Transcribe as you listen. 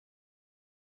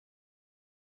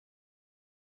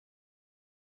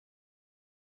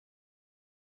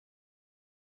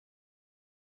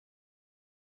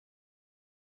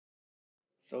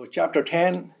So chapter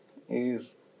 10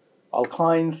 is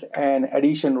alkynes and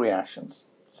addition reactions.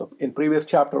 So in previous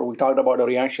chapter, we talked about the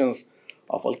reactions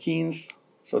of alkenes.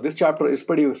 So this chapter is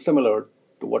pretty similar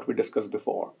to what we discussed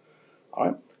before. All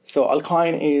right. So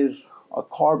alkyne is a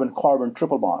carbon-carbon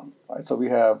triple bond. Right. So we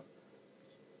have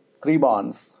 3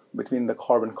 bonds between the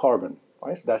carbon-carbon.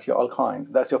 Right. So that's your alkyne.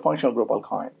 That's your functional group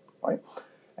alkyne. Right.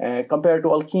 And compared to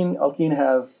alkene, alkene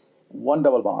has 1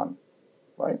 double bond.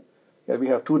 Right. Here we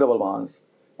have 2 double bonds.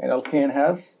 And alkane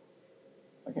has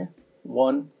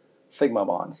 1 sigma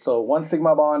bond. So 1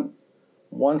 sigma bond,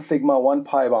 1 sigma, 1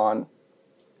 pi bond,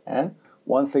 and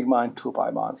 1 sigma and 2 pi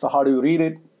bond. So how do you read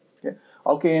it? Okay.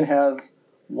 Alkane has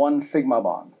 1 sigma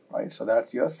bond, right? So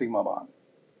that's your sigma bond.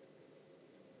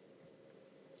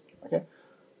 Okay.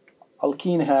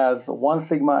 Alkene has 1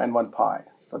 sigma and 1 pi.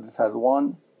 So this has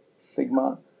 1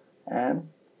 sigma and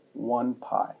 1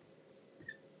 pi.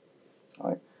 All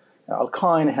right. Now,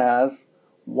 alkyne has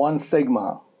 1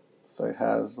 sigma, so it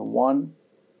has 1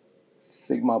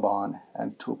 sigma bond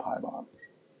and 2 pi bond.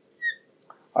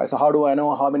 All right, so how do I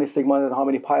know how many sigmas and how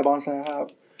many pi bonds I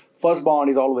have? First bond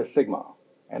is always sigma,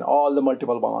 and all the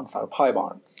multiple bonds are pi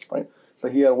bonds, right? So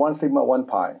here 1 sigma, 1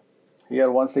 pi.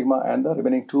 Here 1 sigma, and the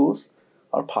remaining 2's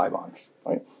are pi bonds,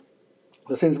 right?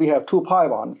 So since we have 2 pi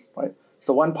bonds, right?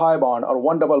 So 1 pi bond or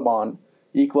 1 double bond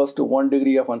equals to 1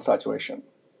 degree of unsaturation.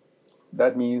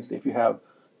 That means if you have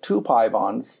 2 pi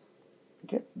bonds,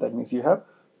 okay, that means you have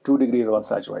 2 degrees of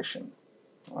unsaturation.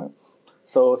 All right.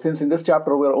 So since in this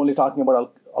chapter we're only talking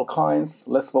about alkynes,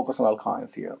 let's focus on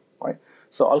alkynes here, right?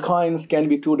 So alkynes can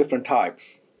be 2 different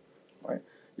types, right?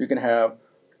 You can have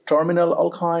terminal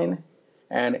alkyne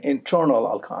and internal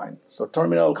alkyne. So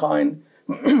terminal alkyne,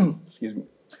 excuse me,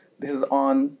 this is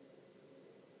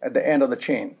at the end of the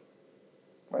chain,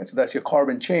 right? So that's your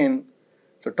carbon chain.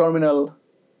 So terminal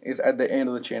is at the end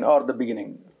of the chain or the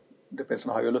beginning, depends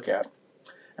on how you look at it.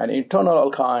 And internal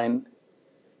alkyne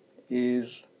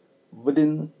is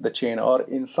within the chain or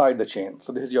inside the chain.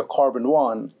 So this is your carbon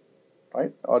 1,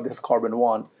 right? Or this carbon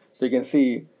 1. So you can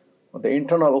see the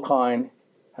internal alkyne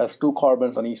has 2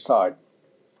 carbons on each side.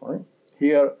 Right?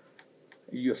 Here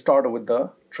you start with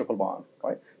the triple bond,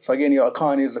 right? So again, your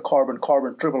alkyne is a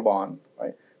carbon-carbon triple bond,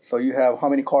 right? So you have how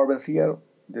many carbons here?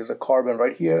 There's a carbon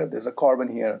right here, there's a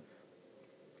carbon here.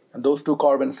 And those 2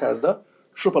 carbons has the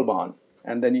triple bond.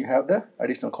 And then you have the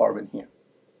additional carbon here.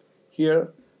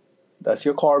 Here, that's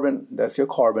your carbon, that's your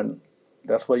carbon.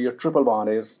 That's where your triple bond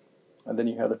is. And then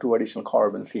you have the 2 additional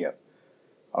carbons here.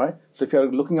 All right? So if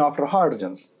you're looking after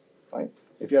hydrogens, right?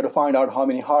 If you have to find out how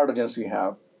many hydrogens we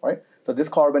have, right? So this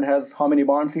carbon has how many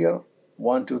bonds here?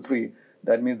 1, 2, 3.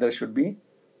 That means there should be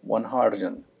 1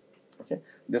 hydrogen. Okay?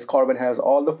 This carbon has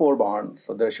all the 4 bonds,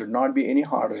 so there should not be any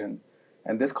hydrogen.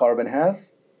 And this carbon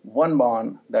has 1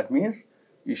 bond. That means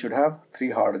you should have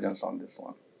 3 hydrogens on this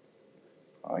one.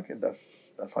 Okay,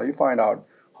 that's how you find out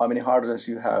how many hydrogens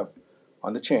you have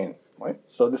on the chain, right?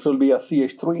 So this will be a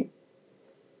CH3.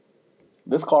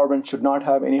 This carbon should not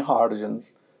have any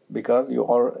hydrogens because it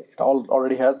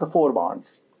already has the 4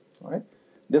 bonds, right?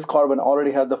 This carbon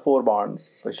already has the 4 bonds,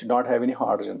 so it should not have any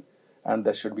hydrogen, and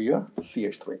that should be your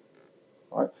CH3.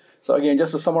 All right. So again,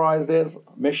 just to summarize this,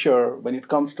 make sure when it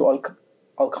comes to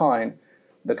alkyne,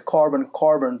 that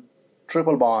carbon-carbon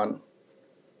triple bond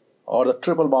or the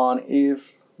triple bond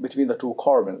is between the 2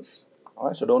 carbons. All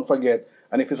right, so don't forget.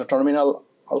 And if it's a terminal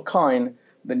alkyne,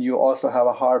 then you also have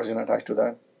a hydrogen attached to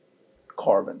that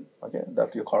carbon. Okay,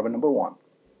 that's your carbon number 1.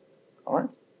 All right.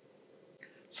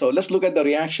 So let's look at the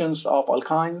reactions of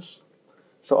alkynes.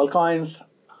 So alkynes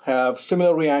have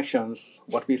similar reactions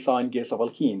what we saw in case of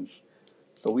alkenes.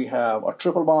 So we have a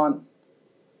triple bond,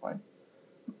 right?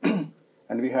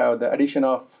 And we have the addition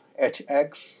of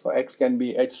HX. So X can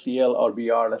be HCl or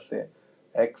Br. Let's say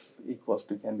X equals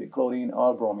to can be chlorine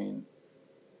or bromine.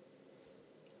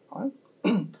 All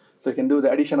right. So you can do the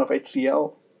addition of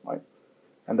HCl, right?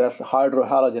 And that's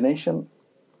hydrohalogenation.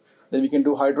 Then we can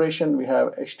do hydration. We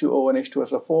have H2O and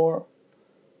H2SO4.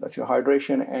 That's your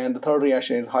hydration. And the third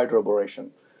reaction is hydroboration.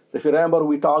 So if you remember,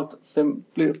 we talked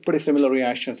pretty similar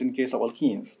reactions in case of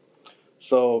alkenes.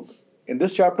 So in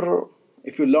this chapter,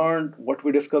 if you learned what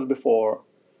we discussed before,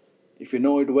 if you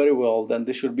know it very well, then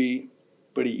this should be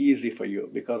pretty easy for you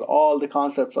because all the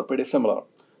concepts are pretty similar.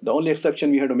 The only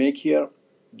exception we have to make here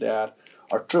that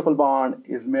our triple bond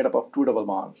is made up of 2 double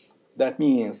bonds. That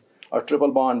means our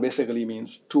triple bond basically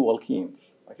means 2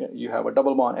 alkenes. Okay, you have a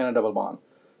double bond and a double bond.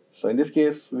 So in this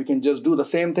case, we can just do the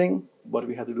same thing, but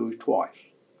we have to do it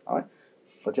twice. All right,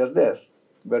 such as this.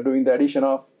 We're doing the addition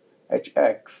of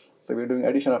HX. So we're doing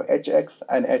addition of HX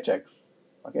and HX.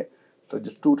 Okay, so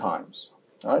just 2 times.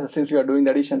 All right, since we are doing the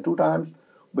addition 2 times,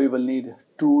 we will need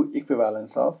 2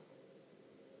 equivalents of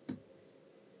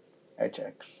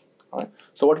HX. All right.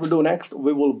 So what we'll do next,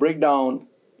 we will break down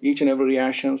each and every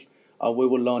reactions. We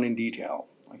will learn in detail.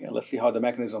 Okay, let's see how the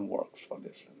mechanism works for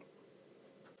this.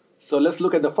 So let's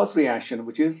look at the first reaction,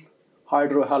 which is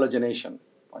hydrohalogenation.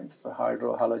 Right? So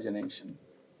hydrohalogenation.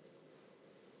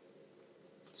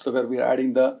 So where we are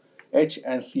adding the H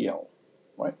and Cl.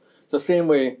 Right? So same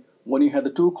way, when you have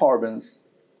the 2 carbons,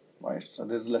 right? So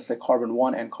this is, let's say, carbon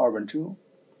 1 and carbon 2.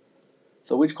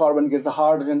 So which carbon gets the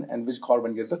hydrogen and which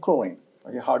carbon gets the chlorine?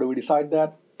 Okay, how do we decide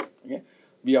that? Okay,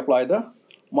 we apply the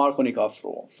Markovnikov's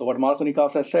rule. So what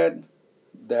Markovnikov has said,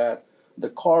 that the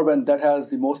carbon that has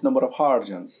the most number of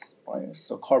hydrogens, right?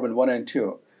 So carbon 1 and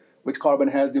 2. Which carbon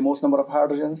has the most number of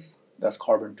hydrogens? That's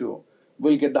carbon 2.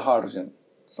 Will get the hydrogen.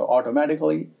 So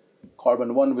automatically,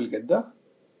 carbon 1 will get the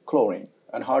chlorine.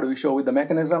 And how do we show with the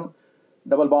mechanism?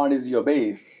 Double bond is your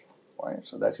base, right?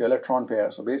 So that's your electron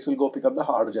pair. So base will go pick up the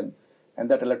hydrogen, and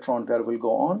that electron pair will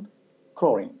go on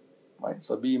chlorine, right?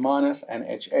 So B minus and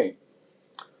HA.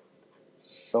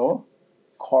 So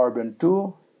carbon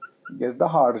 2 gets the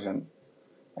hydrogen,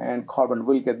 and carbon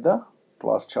will get the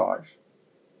plus charge.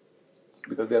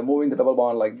 Because we are moving the double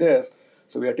bond like this,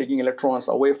 so we are taking electrons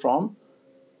away from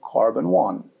carbon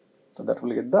 1. So that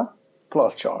will get the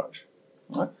plus charge.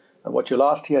 Right? And what you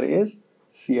lost here is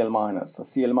Cl minus. So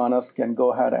Cl minus can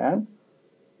go ahead and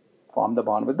form the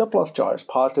bond with the plus charge.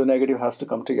 Positive negative has to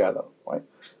come together, right?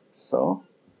 So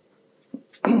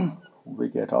we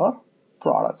get our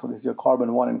product. So this is your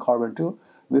carbon 1 and carbon 2.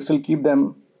 We still keep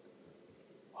them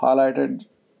highlighted,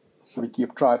 so we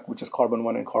keep track, which is carbon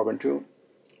 1 and carbon 2,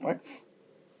 right?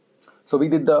 So we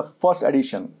did the first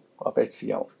addition of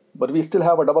HCl, but we still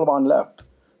have a double bond left.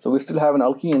 So we still have an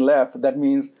alkene left. That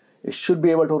means it should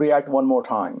be able to react one more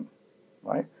time,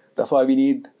 right? That's why we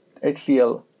need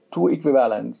HCl, 2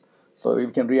 equivalents. So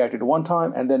we can react it one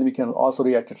time, and then we can also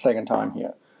react it second time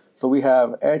here. So we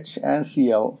have H and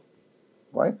Cl,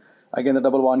 right? Again, the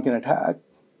double bond can attack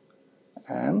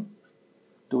and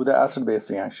do the acid-base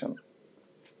reaction,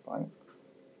 right?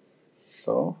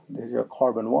 So this is your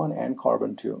carbon 1 and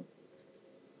carbon 2.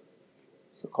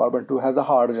 So carbon 2 has a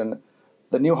hydrogen.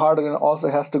 The new hydrogen also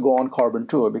has to go on carbon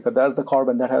 2 because that's the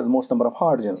carbon that has most number of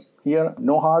hydrogens. Here,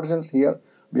 no hydrogens. Here,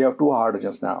 we have 2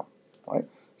 hydrogens now, right?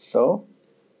 So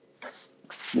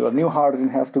your new hydrogen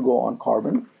has to go on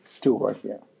carbon 2 right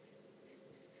here.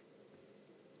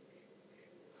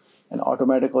 And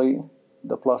automatically,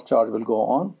 the plus charge will go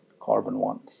on carbon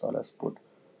 1. So let's put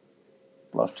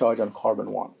plus charge on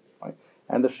carbon 1, right?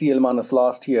 And the Cl minus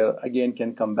lost here again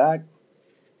can come back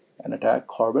and attack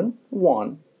carbon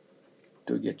 1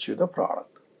 to get you the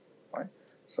product, right?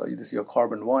 So this is your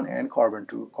carbon 1 and carbon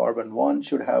 2. Carbon 1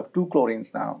 should have 2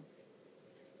 chlorines now,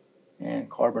 and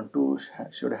carbon 2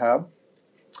 should have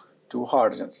 2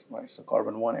 hydrogens, right? So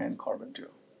carbon 1 and carbon 2,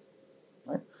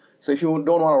 right? So if you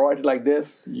don't want to write it like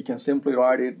this, you can simply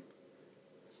write it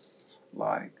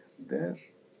like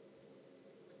this,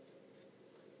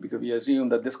 because we assume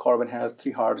that this carbon has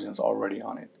 3 hydrogens already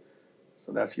on it.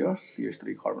 So that's your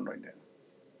CH3 carbon right there,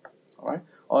 all right?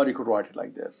 Or you could write it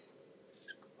like this.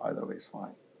 Either way is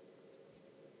fine,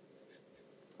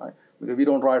 right? Because we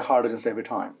don't write hydrogens every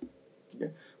time,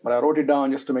 okay? But I wrote it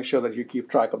down just to make sure that you keep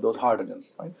track of those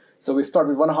hydrogens, right? So we start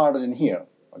with 1 hydrogen here,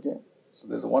 okay? So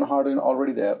there's 1 hydrogen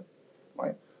already there,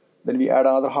 right? Then we add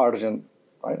another hydrogen,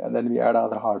 right? And then we add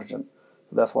another hydrogen.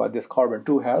 So that's why this carbon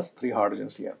 2 has 3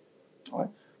 hydrogens here, all right?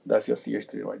 That's your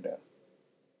CH3 right there.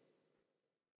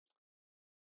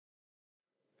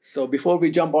 So before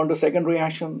we jump on to second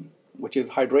reaction, which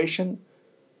is hydration,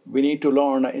 we need to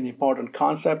learn an important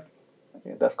concept,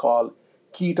 okay? That's called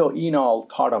keto-enol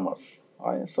tautomers,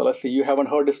 all right? So let's see, you haven't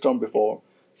heard this term before,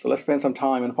 so let's spend some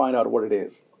time and find out what it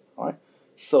is, all right?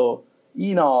 So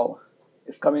enol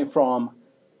is coming from,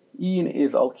 en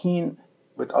is alkene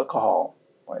with alcohol,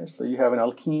 right? So you have an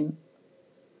alkene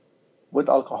with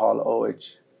alcohol,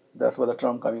 OH, that's where the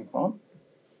term coming from,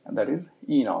 and that is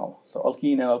enol. So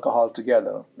alkene and alcohol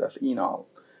together, that's enol.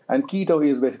 And keto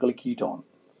is basically ketone,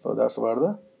 so that's where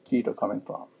the keto coming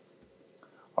from,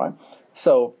 all right?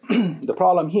 So the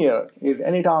problem here is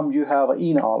anytime you have an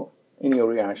enol in your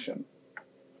reaction,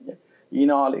 okay,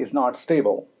 enol is not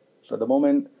stable. So the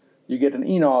moment you get an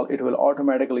enol, it will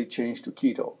automatically change to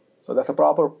keto. So that's a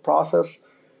proper process,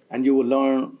 and you will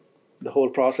learn the whole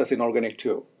process in organic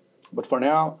too. But for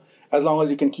now, as long as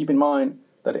you can keep in mind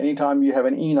that anytime you have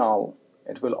an enol,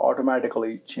 it will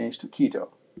automatically change to keto,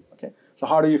 okay? So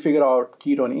how do you figure out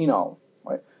keto and enol,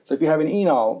 right? So if you have an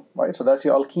enol, right, so that's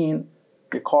your alkene,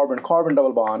 your carbon-carbon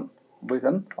double bond with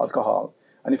an alcohol.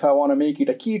 And if I want to make it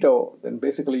a keto, then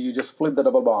basically you just flip the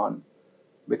double bond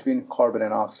between carbon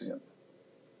and oxygen,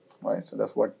 right? So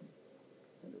that's what,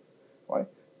 right?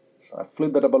 So I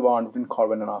flip the double bond between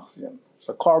carbon and oxygen.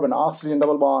 So carbon-oxygen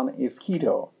double bond is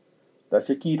keto. That's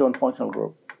your ketone functional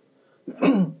group.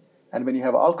 And when you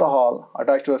have alcohol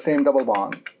attached to the same double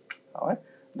bond, all right,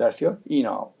 that's your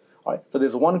enol. All right, so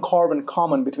there's one carbon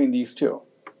common between these two.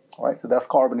 All right, so that's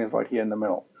carbon is right here in the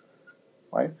middle.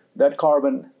 Right, that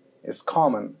carbon is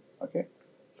common. Okay,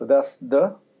 so that's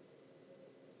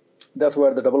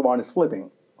where the double bond is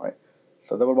flipping. Right,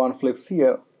 so double bond flips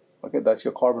here. Okay, that's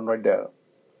your carbon right there.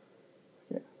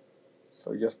 Okay,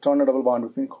 so you just turn a double bond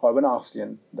between carbon and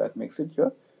oxygen. That makes it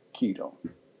your ketone.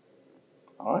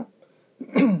 All right.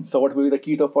 So what will be the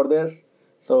keto for this?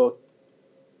 So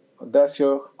that's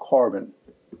your carbon.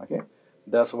 Okay,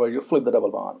 that's where you flip the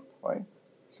double bond, right?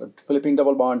 So flipping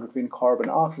double bond between carbon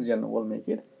and oxygen will make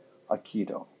it a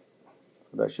keto.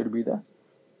 So that should be the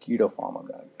keto form of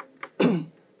that.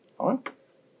 All right.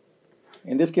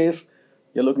 In this case,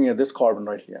 you're looking at this carbon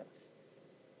right here.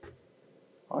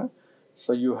 All right.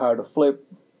 So you have to flip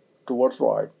towards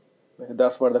right.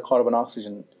 That's where the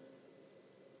carbon-oxygen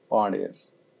bond is.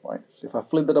 Right. So if I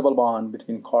flip the double bond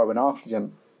between carbon and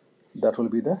oxygen, that will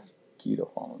be the keto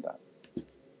form of that.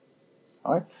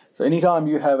 All right. So anytime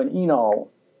you have an enol,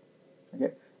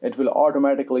 okay, it will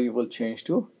automatically change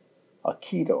to a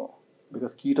keto,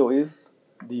 because keto is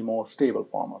the more stable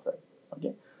form of it.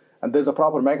 Okay. And there's a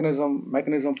proper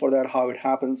mechanism for that, how it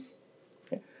happens.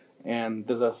 Okay. And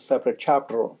there's a separate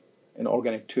chapter in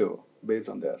Organic 2 based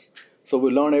on this. So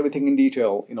we'll learn everything in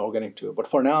detail in Organic 2. But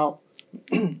for now,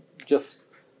 just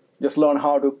learn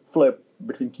how to flip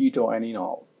between keto and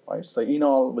enol. Right? So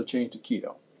enol will change to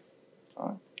keto. All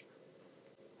right.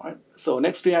 All right. So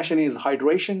next reaction is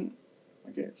hydration.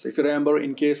 Okay. So if you remember,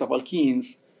 in case of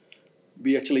alkenes,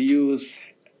 we actually use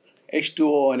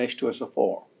H2O and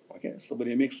H2SO4. Okay. So when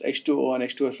you mix H2O and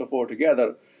H2SO4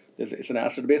 together, it's an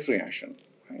acid-base reaction.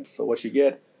 Right? So what you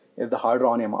get is the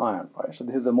hydronium ion. Right? So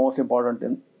this is the most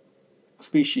important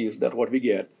species that what we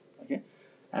get. Okay.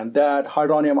 And that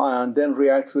hydronium ion then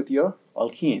reacts with your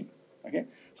alkene. Okay.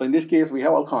 So in this case, we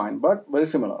have alkyne, but very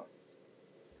similar.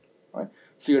 Right.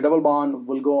 So your double bond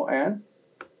will go and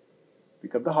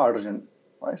pick up the hydrogen.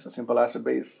 Right. So simple acid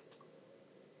base.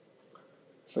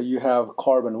 So you have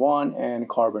carbon 1 and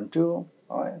carbon 2.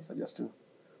 All right. So just to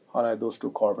highlight those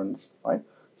two carbons. Right.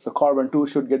 So carbon 2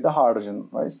 should get the hydrogen.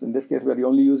 Right. So in this case, we are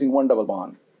only using one double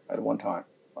bond at one time.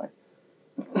 Right.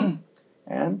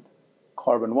 And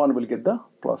carbon 1 will get the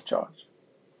plus charge.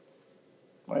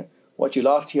 Right. What you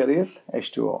lost here is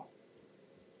H2O.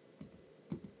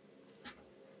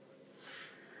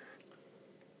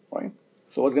 Right.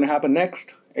 So what's going to happen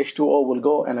next? H2O will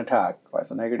go and attack. Right.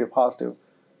 So negative positive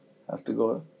has to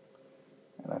go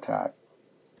and attack.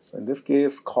 So in this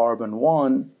case, carbon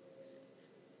 1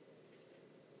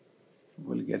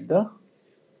 will get the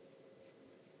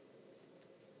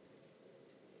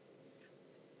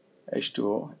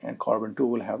H2O, and carbon 2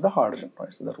 will have the hydrogen.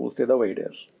 Right. So that will stay the way it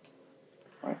is.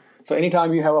 Right. So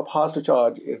anytime you have a positive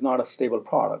charge, it's not a stable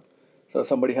product. So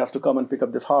somebody has to come and pick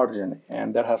up this hydrogen,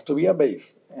 and that has to be a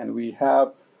base. And we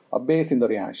have a base in the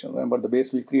reaction. Remember the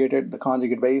base we created, the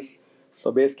conjugate base.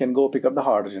 So base can go pick up the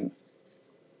hydrogen.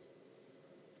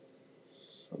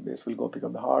 So base will go pick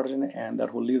up the hydrogen, and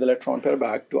that will leave the electron pair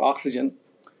back to oxygen,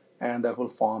 and that will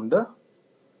form the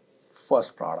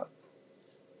first product.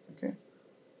 Okay.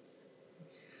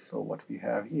 So what we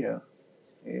have here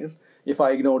is, if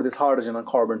I ignore this hydrogen on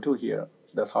carbon 2 here,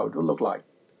 that's how it will look like.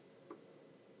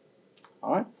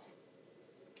 All right.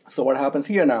 So what happens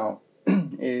here now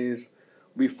is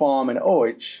we form an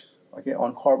OH, okay,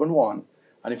 on carbon 1,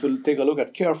 and if you take a look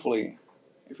at carefully,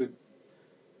 if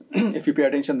you pay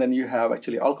attention, then you have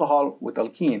actually alcohol with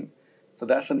alkene. So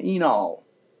that's an enol.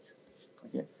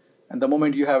 Okay. And the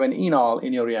moment you have an enol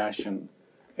in your reaction,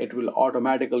 it will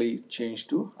automatically change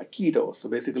to a keto. So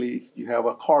basically, you have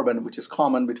a carbon which is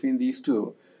common between these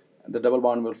two, and the double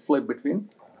bond will flip between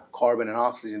carbon and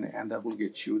oxygen, and that will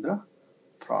get you the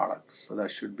product. So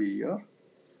that should be your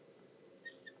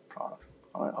product.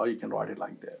 All right. Or you can write it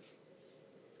like this.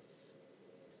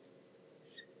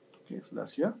 Okay, so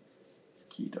that's your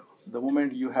keto. The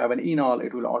moment you have an enol,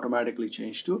 it will automatically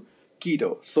change to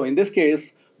keto. So in this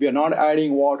case, we are not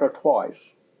adding water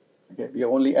twice. Okay, we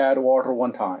only add water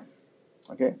one time.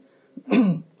 Okay,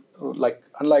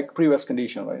 unlike previous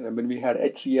condition, right? When we had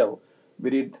HCl, we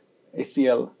did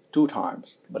HCl 2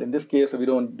 times. But in this case, we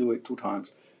don't do it 2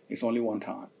 times. It's only 1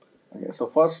 time. Okay, so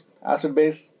first acid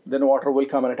base, then water will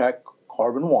come and attack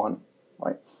carbon 1,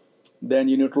 right? Then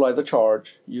you neutralize the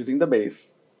charge using the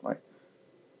base, right?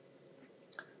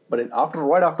 But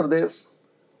right after this,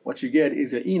 what you get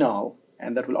is your enol,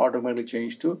 and that will automatically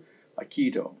change to a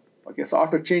keto. Okay, so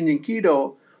after changing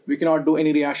keto, we cannot do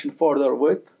any reaction further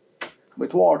with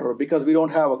water because we don't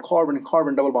have a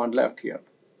carbon-carbon double bond left here.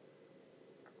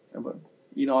 Remember,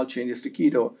 enol changes to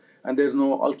keto, and there's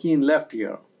no alkene left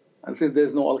here. And since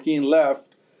there's no alkene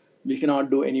left, we cannot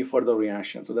do any further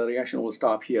reaction. So the reaction will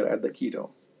stop here at the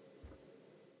keto.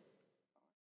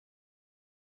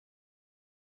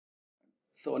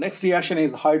 So next reaction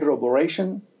is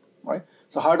hydroboration, right?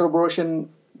 So hydroboration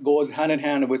goes hand in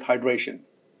hand with hydration,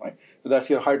 right? So that's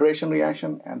your hydration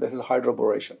reaction, and this is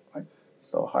hydroboration, right?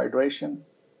 So hydration,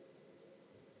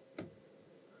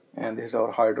 and this is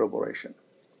our hydroboration.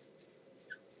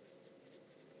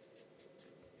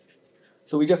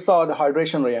 So we just saw the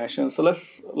hydration reaction. So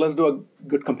let's do a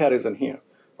good comparison here,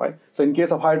 right? So in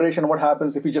case of hydration, what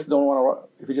happens if you just want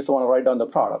to write down the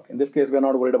product? In this case, we're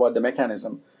not worried about the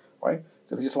mechanism, right?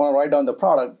 So if you just want to write down the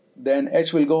product, then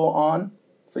H will go on.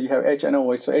 So you have H and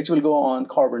OH. So H will go on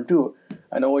carbon 2,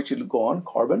 and OH will go on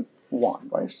carbon 1,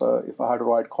 right? So if I had to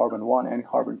write carbon 1 and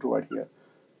carbon 2 right here,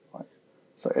 right?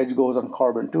 So H goes on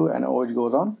carbon 2 and OH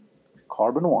goes on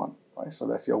carbon 1, right? So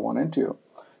that's your 1 and 2.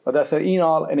 But that's your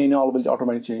enol, and enol will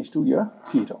automatically change to your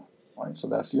keto, right? So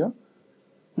that's your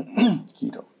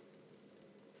keto.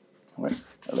 All right,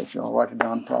 let's write it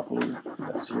down properly.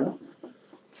 That's your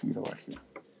keto right here.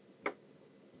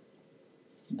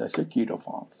 That's your keto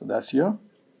form. So that's your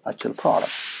actual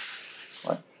product,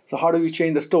 right? So how do we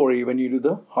change the story when you do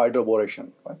the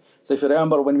hydroboration, right? So if you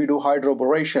remember, when we do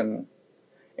hydroboration,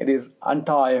 it is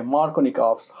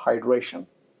anti-Markovnikov's hydration,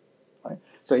 right?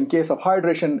 So in case of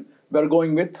hydration, we're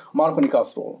going with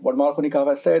Markovnikov's rule. What Markovnikov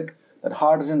has said, that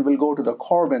hydrogen will go to the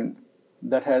carbon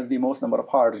that has the most number of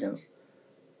hydrogens,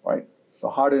 right? So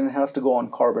hydrogen has to go on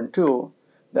carbon 2.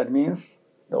 That means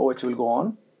the OH will go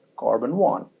on carbon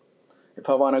 1. If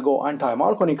I want to go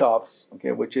anti-Markovnikov's,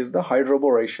 okay, which is the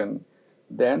hydroboration,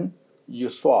 then you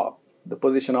swap the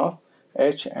position of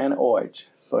H and OH.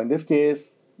 So in this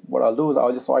case, what I'll do is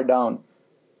I'll just write down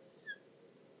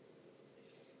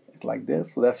it like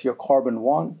this. So that's your carbon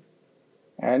 1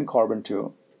 and carbon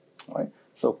 2, right?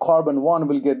 So carbon 1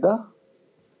 will get the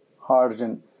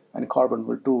hydrogen, and carbon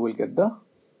 2 will get the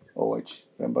OH.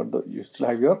 Remember, you still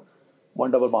have your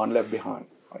one double bond left behind,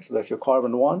 right? So that's your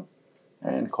carbon 1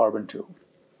 and carbon 2,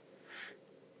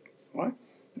 right?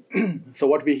 So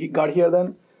what we got here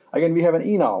then, again, we have an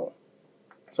enol,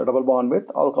 so double bond with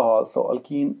alcohol, so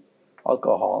alkene,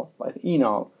 alcohol, right?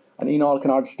 Enol, and enol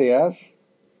cannot stay as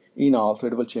enol, so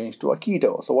it will change to a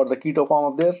keto. So what's the keto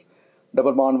form of this?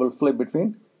 Double bond will flip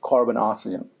between carbon and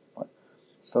oxygen, right?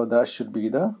 So that should be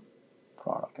the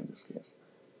product in this case.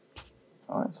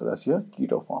 All right, so that's your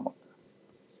keto form of it,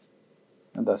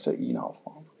 and that's the enol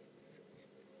form.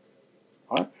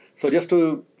 All right, so just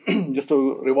to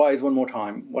revise one more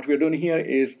time, what we're doing here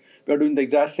is we're doing the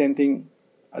exact same thing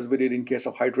as we did in case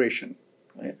of hydration,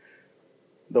 right?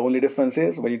 The only difference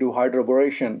is when you do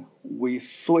hydroboration, we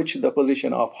switch the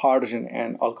position of hydrogen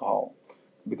and alcohol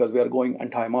because we are going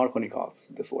anti-Markovnikov's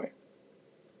this way,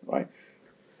 right?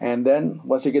 And then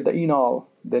once you get the enol,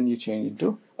 then you change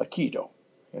into a keto.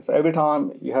 Okay, so every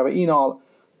time you have an enol,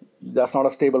 that's not a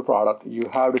stable product. You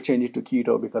have to change it to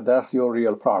keto because that's your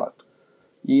real product.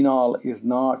 Enol is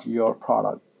not your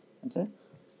product, okay?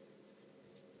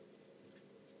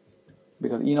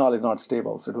 Because enol is not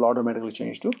stable, so it will automatically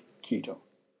change to keto.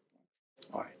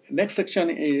 All right. Next section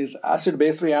is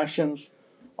acid-base reactions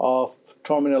of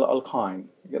terminal alkyne.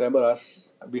 You remember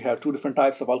us, we have two different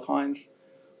types of alkynes.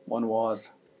 One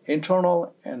was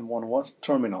internal and one was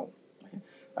terminal. Okay?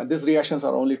 And these reactions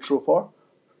are only true for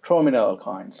terminal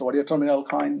alkyne. So what is a terminal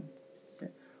alkyne?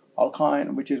 Okay.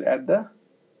 Alkyne which is at the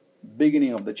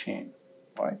beginning of the chain,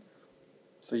 right?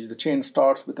 So the chain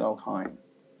starts with an alkyne,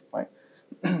 right?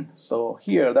 So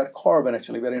here, that carbon,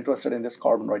 actually, we're interested in this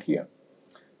carbon right here.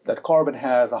 That carbon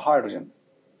has a hydrogen,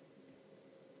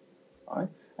 right?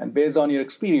 And based on your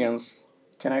experience,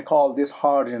 can I call this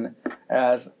hydrogen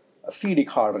as acidic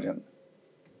hydrogen?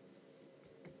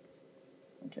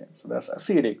 Okay, so that's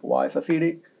acidic. Why is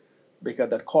acidic? Because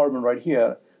that carbon right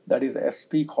here, that is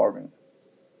sp carbon,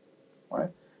 right?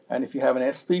 And if you have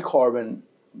an sp carbon,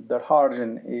 that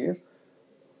hydrogen is,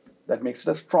 that makes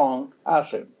it a strong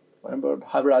acid. Remember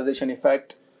hybridization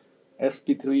effect,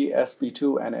 sp3,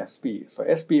 sp2, and sp. So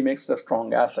sp makes it a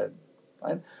strong acid,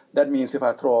 right? That means if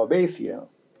I throw a base here,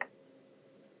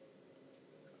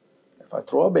 if I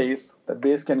throw a base, that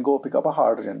base can go pick up a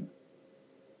hydrogen,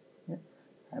 okay?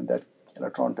 And that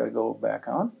electron can go back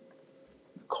on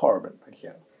carbon right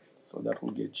here. So that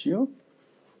will get you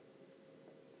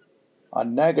a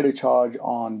negative charge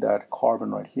on that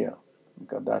carbon right here,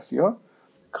 because that's your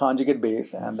conjugate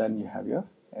base, and then you have your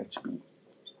HB.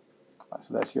 Right,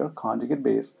 so that's your conjugate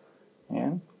base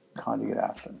and conjugate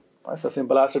acid. Right, so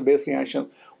simple acid-base reaction.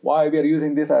 Why we are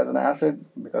using this as an acid?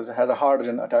 Because it has a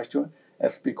hydrogen attached to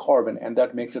sp carbon, and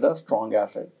that makes it a strong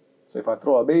acid. So if I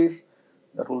throw a base,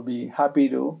 that will be happy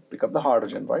to pick up the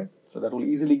hydrogen, right? So that will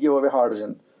easily give away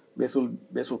hydrogen. Base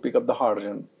will pick up the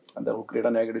hydrogen, and that will create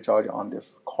a negative charge on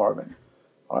this carbon.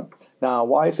 All right. Now,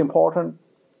 why it's important?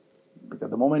 Because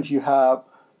the moment you have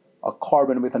a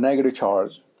carbon with a negative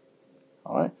charge,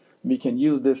 all right, we can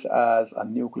use this as a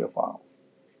nucleophile.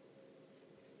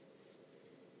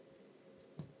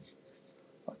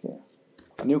 Okay,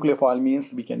 a nucleophile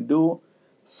means we can do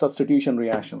substitution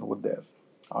reactions with this.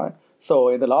 All right. So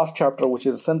in the last chapter, which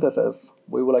is synthesis,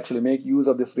 we will actually make use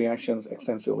of these reactions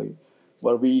extensively,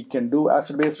 where we can do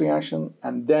acid-base reaction,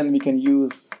 and then we can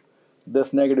use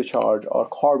this negative charge or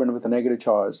carbon with a negative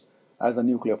charge as a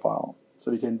nucleophile. So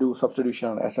we can do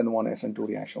substitution SN1, SN2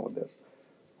 reaction with this.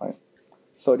 Right?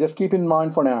 So just keep in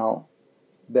mind for now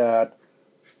that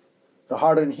the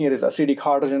hydrogen here is acidic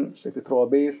hydrogen. So if you throw a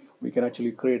base, we can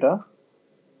actually create a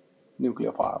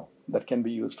nucleophile that can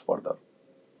be used further.